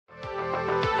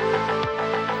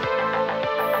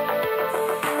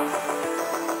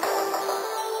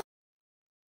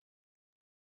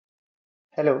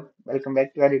Hello, welcome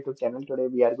back to our YouTube channel. Today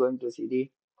we are going to see the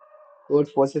code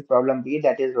forces problem B,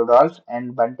 that is Rudolf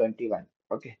and 121.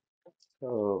 Okay,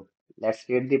 so let's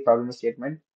read the problem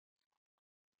statement.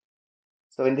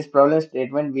 So in this problem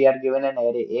statement, we are given an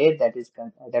array A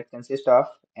that consists of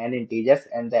n integers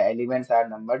and the elements are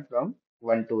numbered from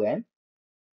 1 to n.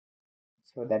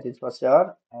 So that is for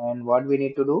sure. And what we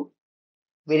need to do?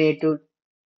 We need to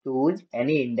choose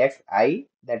any index I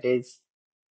that is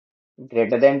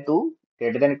greater than 2,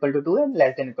 greater than equal to 2, and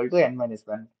less than equal to n minus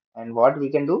 1. And what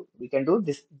we can do? We can do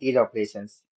these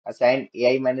operations. Assign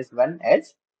ai minus 1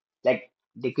 as like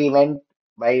decrement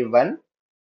by 1,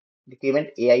 decrement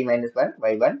ai minus 1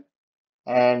 by 1,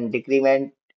 and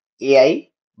decrement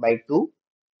ai by 2,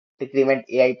 decrement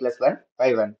ai plus 1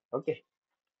 by 1. Okay.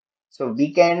 So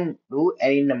we can do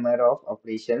any number of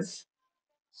operations.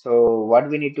 So what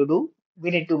we need to do?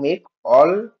 We need to make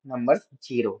all numbers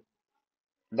 0.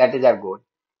 That is our goal.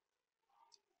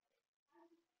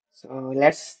 So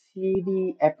let's see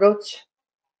the approach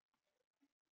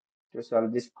to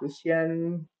solve this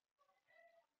question.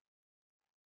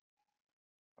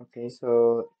 Okay,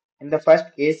 so in the first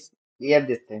case, we have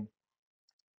this thing.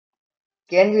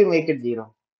 Can we make it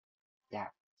 0? Yeah.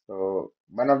 So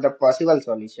one of the possible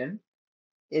solution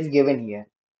is given here.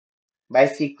 By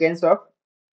sequence of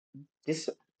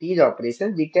these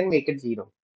operations, we can make it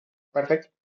 0. Perfect.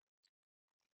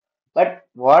 But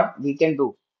what we can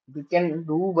do? We can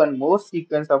do one more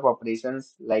sequence of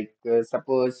operations, like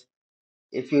suppose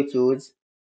if you choose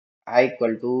I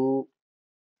equal to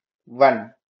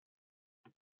 1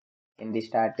 in the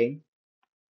starting,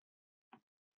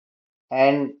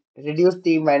 and reduce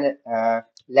the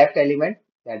left element,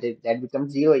 that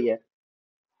becomes 0 here,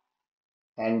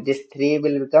 and this 3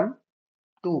 will become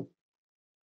 2,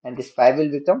 and this 5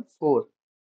 will become 4.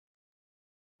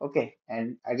 Okay,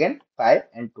 and again 5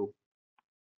 and 2.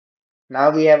 Now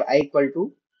we have I equal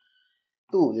to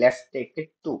 2. Let's take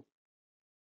it 2.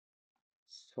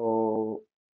 So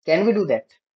can we do that?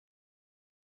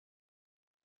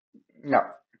 No,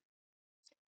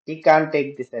 we can't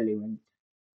take this element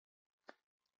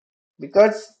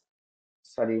because,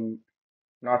 sorry,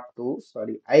 not 2,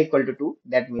 sorry, I equal to 2,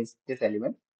 that means this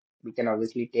element. We can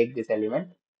obviously take this element.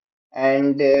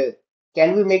 And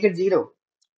can we make it 0?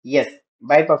 Yes,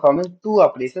 by performing two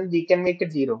operations, we can make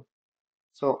it 0.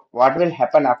 So what will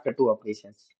happen after two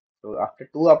operations? So after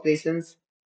two operations,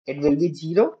 it will be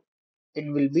 0.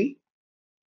 It will be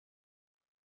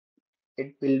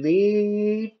it will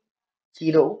be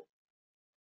 0.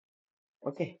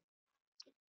 Okay.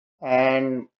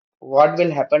 And what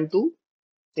will happen to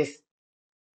this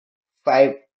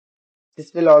 5?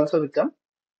 This will also become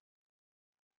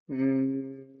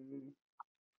mm,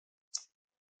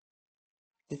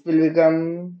 this will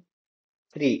become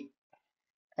 3,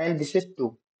 and this is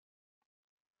 2.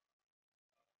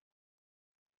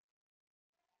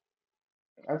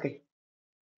 Okay.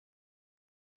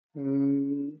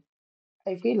 Mm,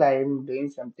 I feel I am doing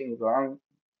something wrong.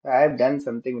 I have done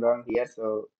something wrong here,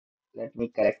 so let me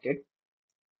correct it.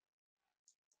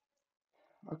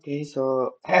 Okay,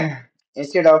 so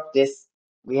instead of this,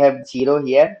 we have 0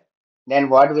 here. Then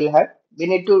what will have? We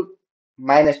need to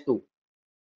minus 2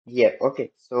 here.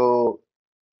 Okay, so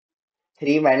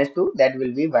 3 minus 2, that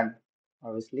will be 1,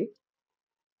 obviously.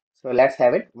 So let's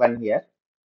have it 1 here,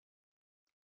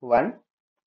 1.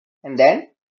 And then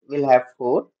we'll have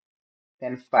 4,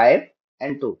 then 5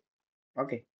 and 2.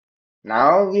 Okay,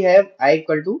 now we have I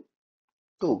equal to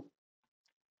 2.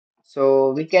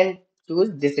 So we can choose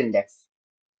this index.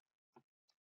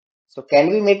 So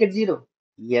can we make it 0?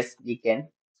 Yes, we can.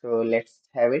 So let's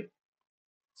have it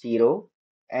 0.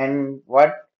 And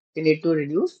what we need to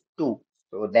reduce? 2.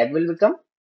 So that will become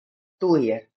 2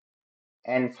 here.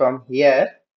 And from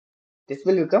here, this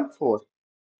will become 4.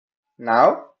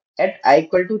 Now at I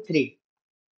equal to 3,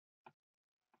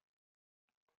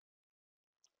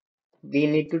 we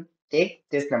need to take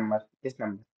this number, this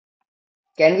number.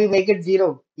 Can we make it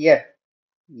 0 here?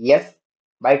 Yes.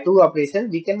 By two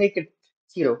operations, we can make it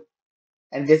 0.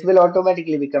 And this will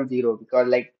automatically become 0 because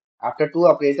like after two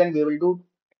operations, we will do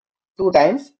 2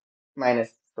 times minus.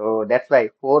 So that's why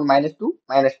 4 minus 2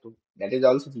 minus 2. That is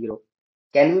also 0.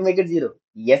 Can we make it 0?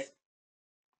 Yes.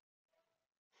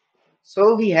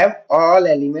 So we have all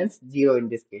elements 0 in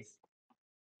this case.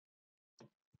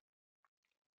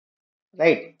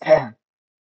 Right?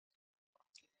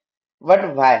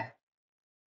 But why?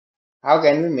 How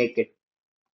can we make it?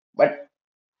 But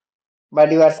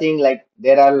you are seeing like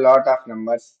there are a lot of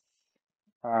numbers.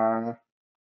 Uh,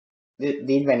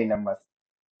 these many numbers.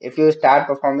 If you start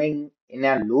performing in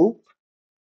a loop,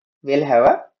 we'll have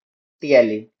a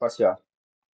TLE for sure.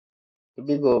 If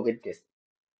we go with this.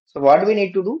 So what we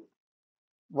need to do,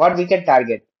 what we can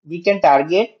target? We can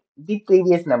target the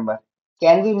previous number.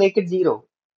 Can we make it 0?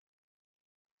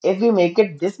 If we make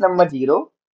it this number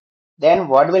 0, then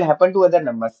what will happen to other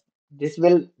numbers? This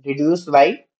will reduce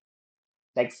by,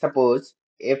 like suppose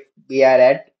if we are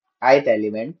at ith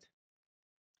element.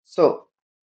 So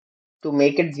to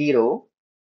make it 0,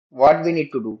 what we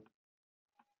need to do?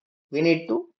 We need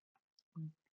to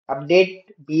update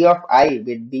b of I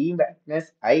with b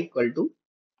minus I equal to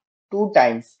 2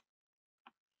 times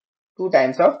 2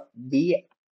 times of b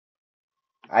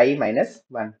I minus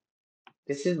 1.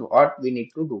 This is what we need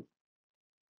to do.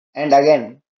 And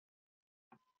again,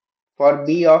 for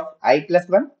b of I plus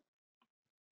 1,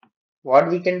 what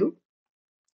we can do?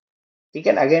 We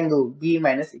can again do b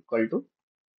minus equal to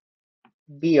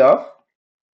b of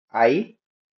I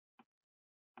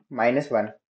minus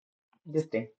 1. This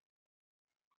thing.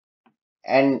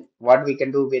 And what we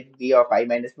can do with b of I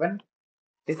minus 1?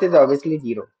 This is obviously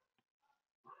 0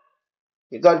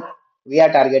 because we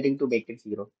are targeting to make it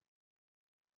 0.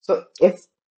 So if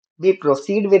we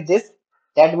proceed with this,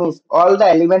 that means all the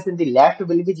elements in the left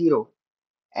will be 0.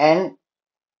 And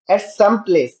at some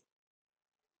place,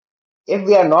 if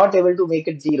we are not able to make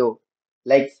it 0,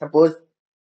 like suppose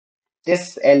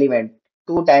this element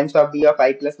 2 times of b of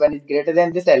I plus 1 is greater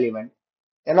than this element,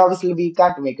 then obviously we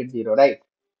can't make it 0, right?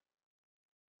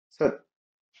 So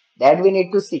that we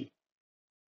need to see.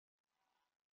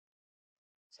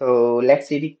 So let's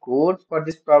see the code for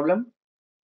this problem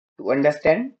to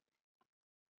understand.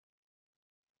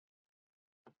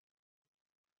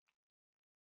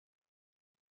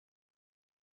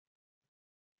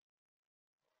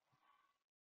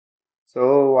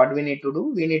 So what we need to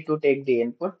do, we need to take the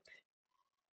input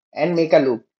and make a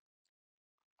loop.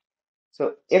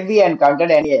 So if we encountered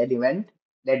any element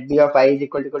that b of I is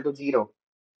equal to 0,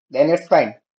 then it's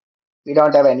fine. We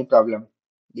don't have any problem.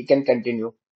 We can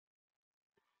continue.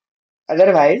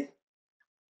 Otherwise,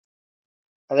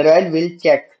 we'll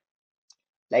check,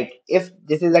 like if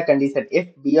this is a condition, if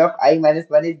b of I minus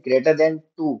 1 is greater than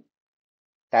 2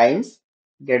 times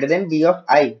greater than b of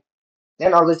I,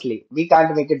 then obviously we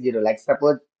can't make it 0. Like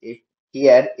suppose if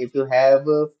here if you have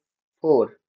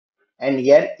 4 and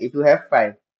here if you have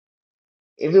 5,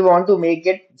 if you want to make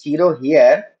it 0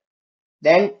 here,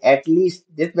 then at least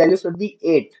this value should be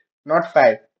 8, not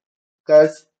 5,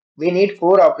 because we need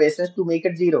 4 operations to make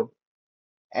it 0.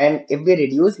 And if we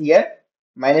reduce here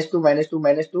minus 2 minus 2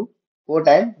 minus 2 4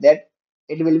 times, that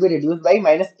it will be reduced by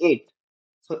minus 8.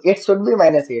 So it should be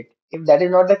minus 8. If that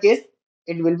is not the case,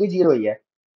 it will be 0 here.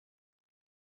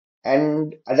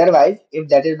 And otherwise, if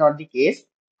that is not the case,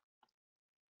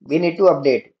 we need to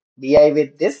update bi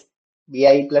with this,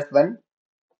 bi plus 1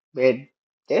 with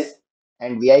this,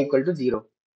 and vi equal to 0.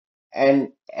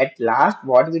 And at last,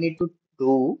 what we need to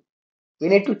do, we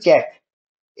need to check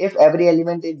if every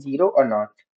element is 0 or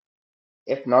not.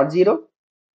 If not 0,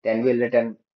 then we'll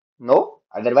return no,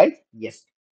 otherwise, yes.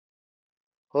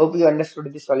 Hope you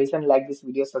understood the solution. Like this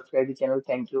video, subscribe the channel.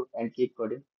 Thank you and keep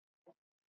coding.